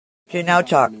Okay, now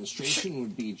talk. Okay,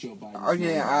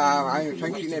 I'm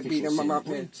thinking that beating my mom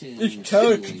is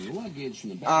took.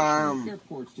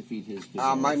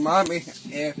 My mom is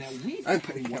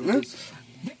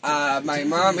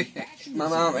my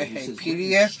mom is a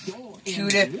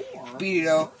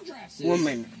pedo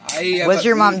woman. What's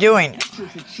your mom doing?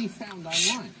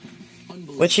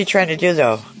 What's she trying to do,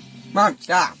 though? Mom,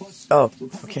 stop. Oh,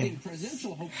 okay.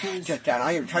 Just that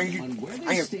I am trying to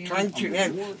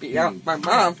beat up my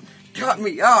mom. Cut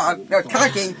me off. No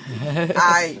talking.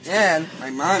 My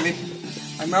mom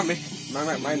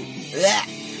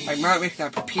is a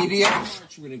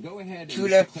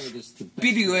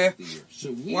pedo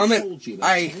woman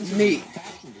I meet.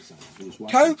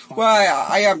 Tell why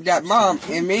I am that mom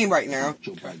and me right now.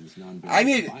 I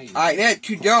need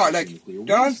to dog like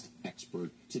dog.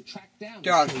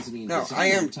 Dog. No, I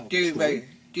am do my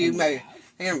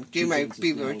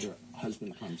beavers.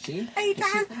 Hey,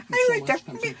 Dad, I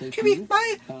want to be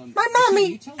my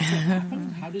mommy.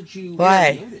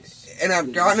 Why? And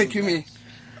I'm talking to me.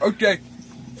 Okay.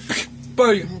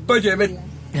 Bye, David.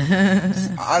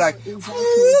 I like.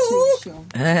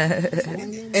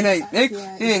 And I next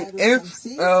thing is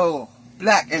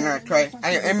black and I try.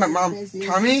 I am my mom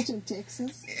Tommy,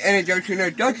 and I go to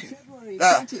the dog.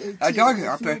 A dog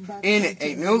hopper in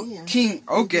a new King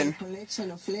Oaken,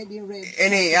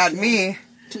 and he had me.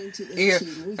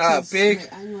 A big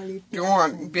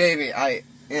dawn baby. Right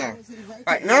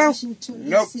now,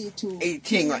 nope,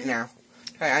 18 right now.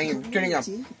 I am turning up.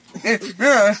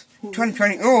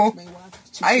 2020. Oh,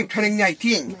 I am turning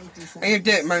 19. I am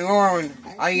getting my own.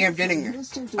 I am getting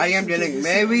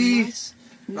married.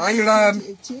 I'm love.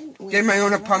 Get my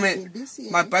own apartment.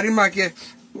 My buddy market.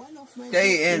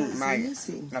 Stay in my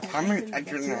apartment. I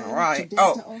don't know why.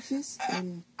 Oh,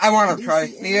 I want to try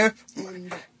here.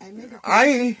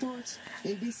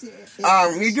 We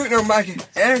don't know much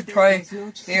and try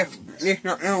if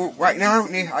not know right now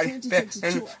I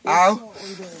and out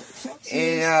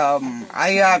and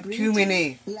I have too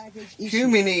many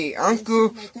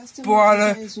uncle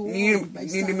brother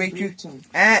need to meet you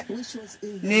aunt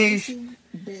niece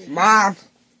mom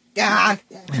dad.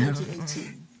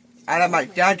 I love my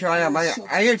dad. I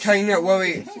am telling you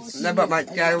worry about my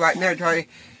dad right now.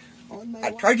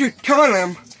 I try to tell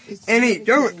him, and he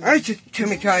don't answer to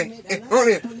me. It's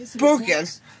only broken.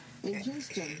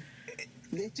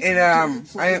 And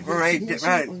when I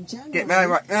get mad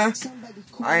right now,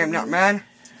 I am not mad.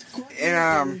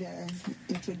 And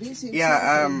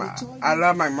I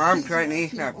love my mom trying to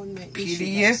eat a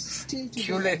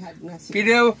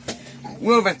pedo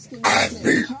woman.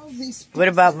 What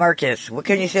about Marcus? What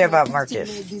can you say about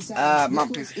Marcus?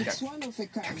 Marcus is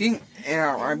talking, and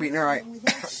I'm beating her right.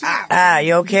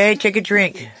 You okay? Take a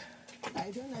drink.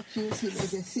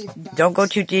 Don't go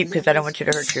too deep because I don't want you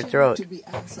to hurt your throat.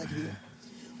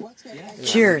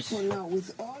 Cheers.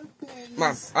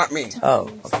 Mom, not me. Oh,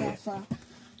 okay.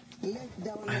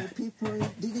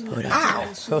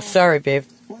 Ow. Oh, sorry, babe.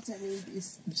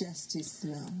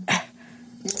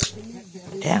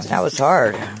 Damn, that was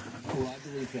hard.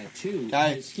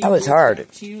 That was hard.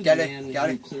 Gotta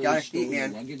eat,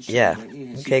 man. Yeah.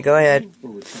 Okay, go ahead.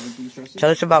 Tell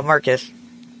us about Marcus.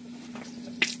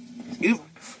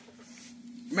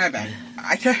 My bad.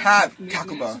 I should have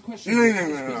Taco Bell.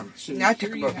 No. Not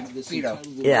Taco Bell. Pito.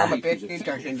 Yeah. I'm a bit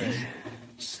interested in this.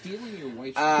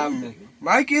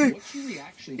 Mikey,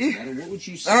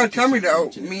 tell me though,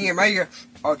 me and Mikey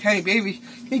are tiny babies.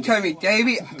 He told me,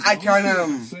 Davey, I told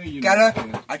him,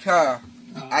 I told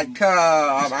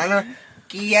Anna,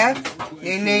 Gia,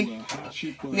 Nene,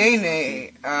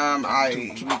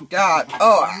 I got,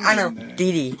 I know,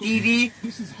 Didi,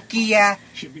 Gia,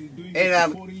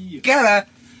 and, Gala,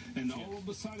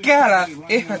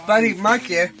 is my buddy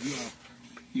Mikey.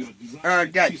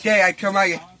 That day I told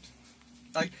Mikey,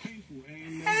 like, hey,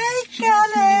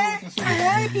 Gala,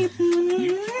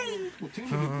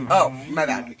 oh, my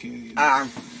bad.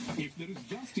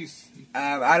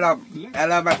 I love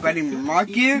my buddy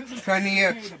Marky. Trying to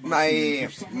hear my a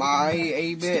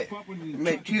bit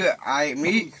I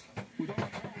meet.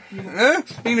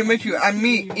 Need to make sure I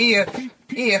meet here.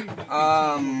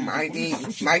 I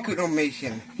think Michael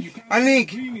donation. I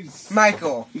think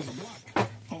Michael.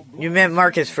 You meant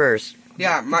Marcus first.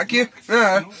 Yeah, Marcus.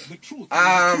 My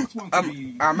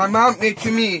mom did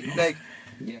to me like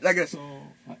this.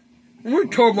 I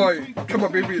would tell my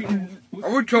baby. I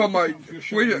would tell my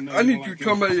wait. I need to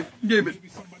tell my David.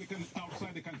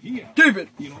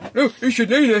 No, it's your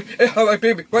name. It's my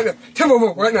baby right now. Tell my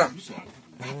mom right now.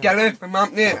 Got it. My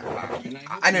mom did.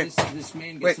 I know.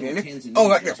 Wait a minute. Oh,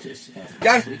 right now.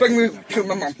 Dad, bring me to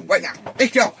my mom right now.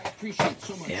 Let's go.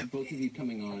 Yeah.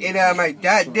 And my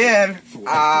dad did.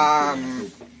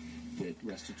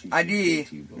 I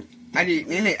did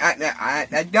Nene at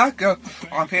the doctor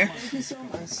off here.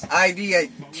 I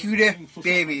did to the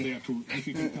baby.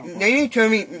 Nene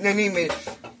told me the name is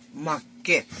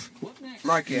Marcus.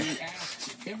 Marcus.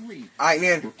 I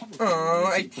mean,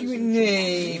 I do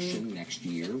name.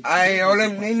 I told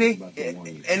him Nene,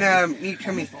 and he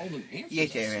told me,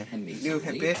 yes, Aaron. You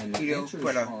have best, you know,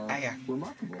 but I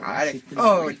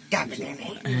oh, damn it,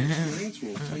 Nene.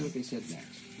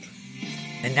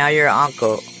 And now you're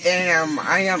uncle. And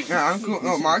I am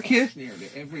Uncle Marcus. And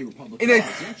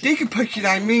they can put it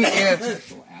on me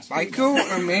as Michael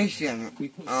or Mason.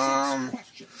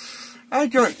 I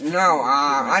don't know.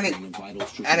 I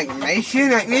think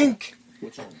Mason, I think.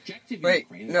 Wait,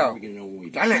 no.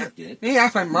 Maybe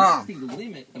ask my mom.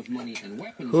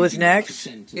 Who is next?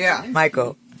 Yeah.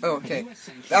 Michael. Oh, okay.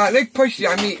 They push it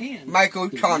on me. Michael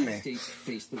told me.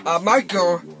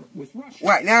 Michael,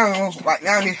 right now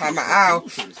they have my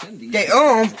house. They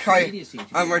all try,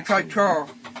 I'm going to try to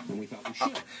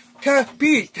tell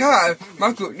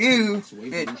Michael knew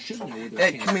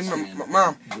that to me, my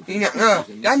mom. You know,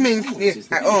 that means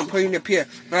I own putting the pier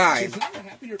live.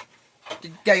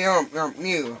 They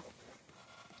knew.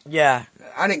 Yeah.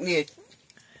 I didn't need to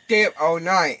stay up all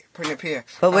night putting the pier.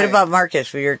 But what about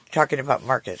Marcus? We were talking about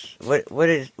Marcus. What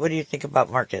do you think about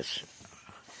Marcus?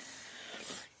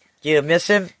 Do you miss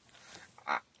him?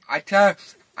 I tell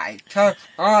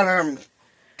all of them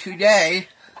today.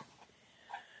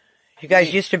 You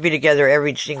guys used to be together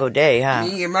every single day, huh?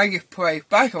 Me and Mike play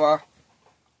basketball.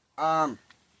 I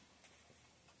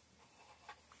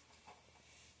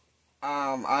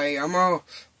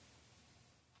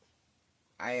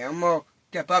almost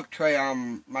step up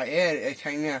to my head and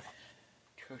saying to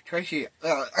Tracy.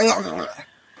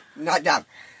 Not that.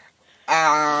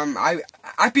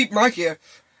 I beat Mikey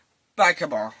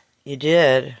basketball. You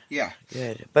did? Yeah.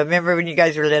 Good. But remember when you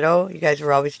guys were little? You guys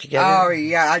were always together? Oh,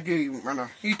 yeah, I do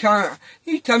remember. He told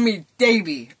me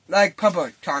Davy, like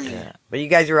Papa told me. Yeah. But you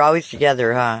guys were always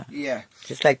together, huh? Yeah.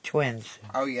 Just like twins.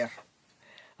 Oh, yeah.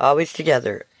 Always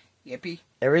together. Yippee.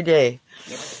 Every day.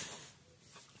 Yep.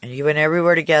 And you went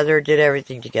everywhere together, did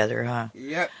everything together, huh?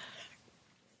 Yep.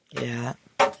 Yeah.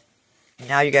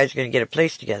 Now you guys are going to get a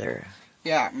place together.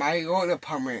 Yeah, my own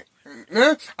apartment.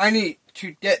 No, I need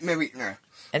to get married now.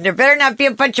 And there better not be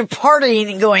a bunch of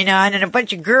partying going on and a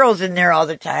bunch of girls in there all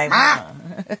the time. Ah!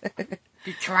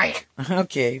 You try it.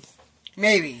 Okay.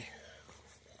 Maybe.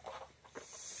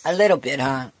 A little bit,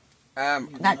 huh?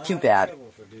 Not too bad.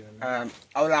 A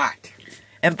lot.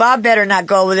 And Bob better not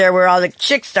go over there where all the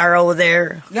chicks are over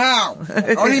there. No,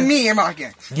 only me and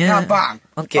Marcus. Yeah. Not Bob.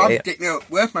 Okay. Bob taking out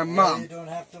with my mom. You don't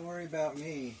have to worry about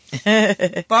me.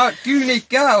 Bob, you need to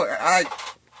go.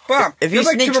 Bob, if go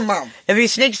back to my mom. If he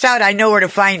sneaks out, I know where to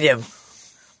find him.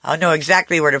 I'll know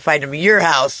exactly where to find him. Your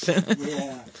house. Yeah.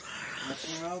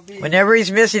 That's where I'll be. Whenever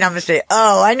he's missing, I'm going to say,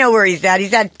 oh, I know where he's at.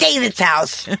 He's at David's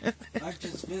house. I'm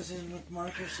just visiting with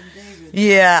Marcus and David.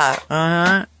 Yeah.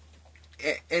 Uh-huh.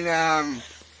 And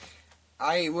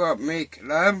I will make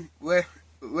love with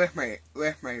my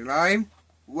lime,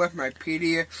 with my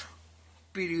PDF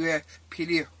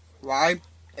wife,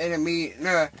 and me.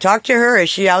 No. Talk to her. Is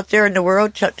she out there in the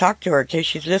world? Talk to her in case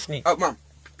she's listening. Oh, Mom,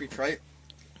 betray.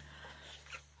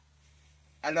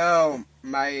 Hello,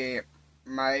 my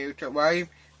wife.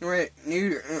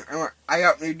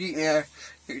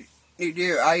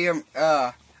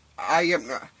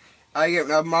 I am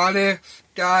the mother.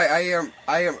 I am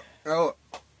no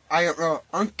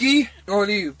unky, no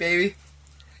you, baby.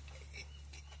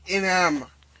 And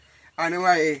I know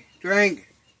I drank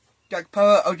Jack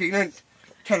Power of the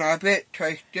turn up it,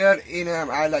 try stir, and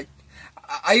I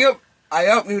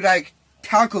hope you like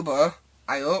Taco Bell.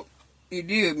 I hope you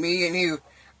do, me and you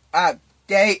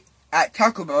date at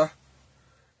Taco Bell.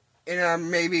 And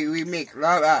maybe we make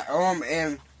love at home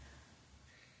and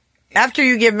after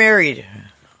you get married.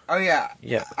 Oh yeah.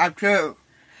 Yeah.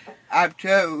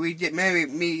 After we get married,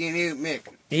 me and you make.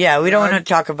 Yeah, we don't want to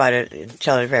talk about it and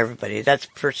tell it for everybody. That's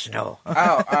personal.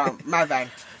 Oh, my bad.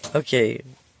 Okay.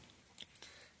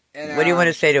 And, what do you want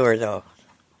to say to her, though?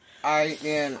 I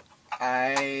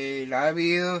love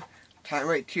you. Can't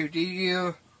wait to see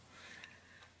you.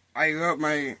 I love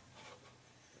my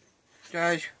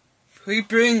guys. Please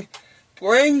bring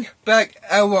back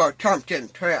our Thompson.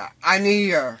 I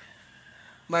need her.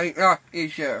 My love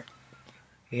is here.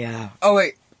 Yeah. Oh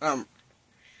wait.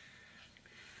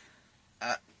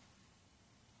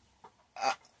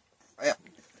 Yeah.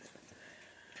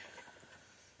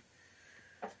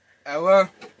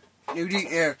 new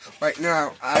deacon right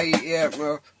now. I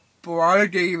am brother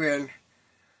David.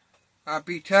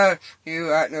 Because you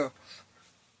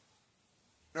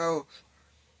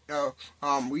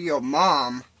we are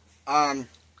mom.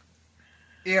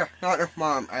 Yeah, not a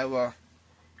mom. I will.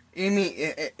 Amy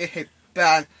is a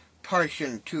bad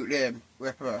person to live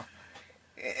with her.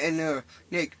 And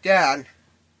Nick's dad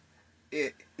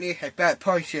is a bad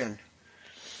person.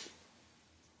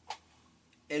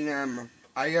 And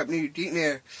I have new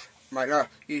deacon. My God,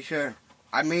 he said,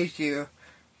 I miss you.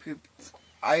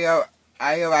 I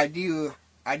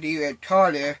do a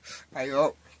toilet. I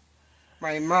hope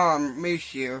my mom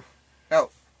miss you. Oh,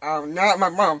 not my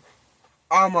mom.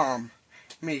 Our mom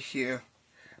miss you.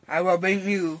 I will bring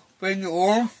you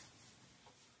home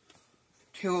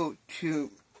to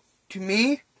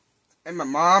me and my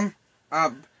mom.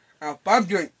 Bob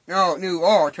didn't knew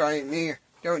all trying me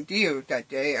don't deal that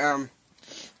day.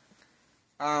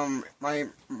 My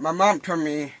mom told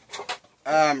me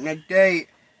the day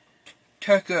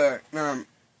took a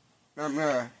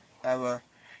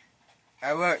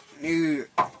our new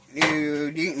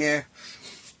deacon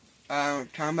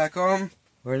come back home.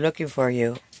 We're looking for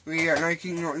you. We are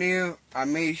looking for you. I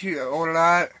made you a whole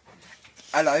lot.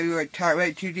 I love you. I can't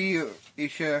wait to do you.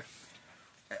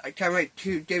 I can't wait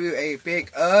to give you a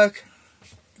big hug.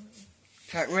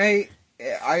 Can't wait.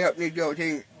 I hope you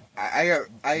doing. I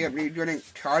hope you doing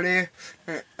Charlie.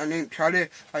 I mean Charlie.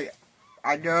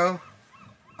 I know.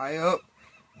 I hope.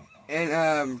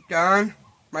 And Don,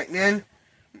 Mike Nen,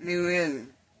 New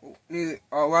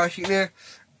Washington,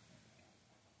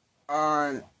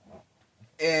 and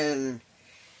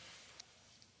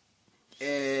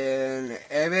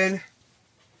Evan,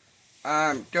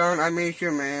 Don, I miss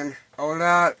you, man, a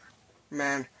lot,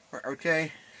 man.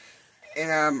 Okay,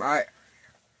 and my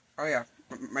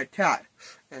cat,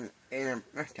 and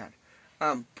not cat,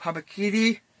 Papa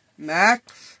Kitty,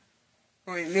 Max,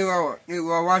 New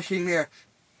Washington.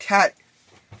 Tat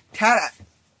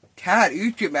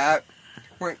YouTube app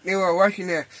when they were watching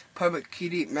the Public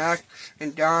Kitty, Mac,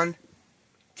 and Don,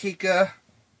 Tika.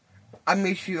 I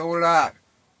miss you a lot.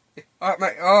 Art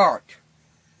my art.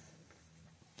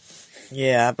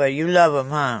 Yeah, but you love them,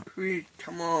 huh? Please,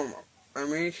 come on. I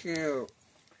miss you.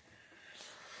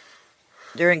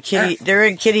 They're in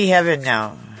kitty heaven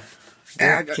now.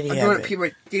 I don't people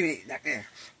give it like that.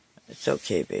 It's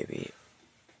okay, baby.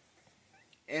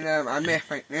 And I met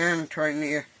my man trying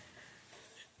to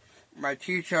my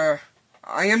teacher.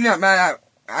 I am not mad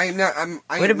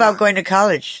at What about going to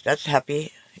college? That's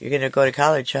happy. You're gonna go to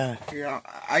college, huh? Yeah,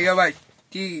 I got like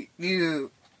the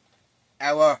new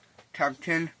our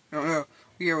Compton. I don't know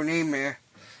your name there.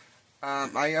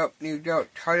 I hope you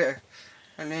don't try to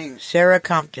her name. Sarah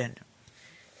Compton.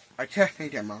 I just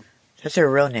need that, Mom. That's her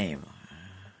real name.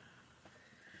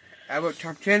 Our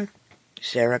Compton.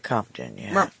 Sarah Compton,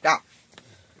 yeah. Mom, stop.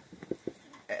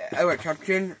 Our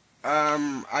Compton.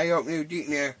 I hope you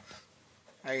deacon there.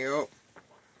 I hope.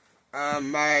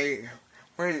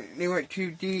 When they went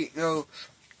to the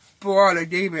brother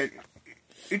David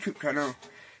YouTube channel,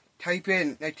 type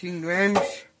in 19 grams.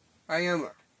 I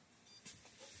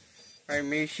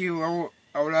miss you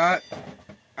a lot.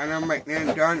 And I'm like,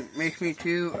 man, Don miss me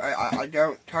too. I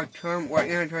don't talk to him right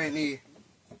now, trying to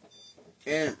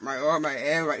in my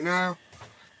air right now.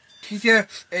 Teacher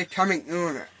is coming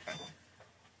soon.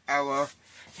 Our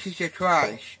teacher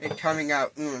tries. It's coming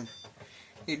out soon.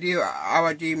 I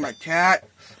will do my cat,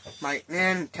 my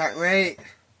nan, cat rate,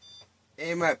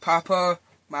 and my papa,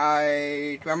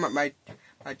 my grandma, my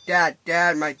dad,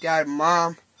 my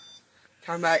mom.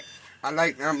 Come back. I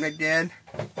like the dead.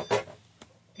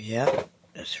 Yep,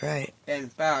 that's right.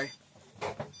 And bye.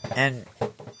 And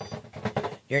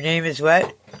your name is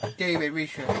what? David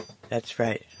Reasor. That's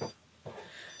right.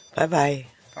 Bye-bye.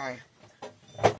 Bye.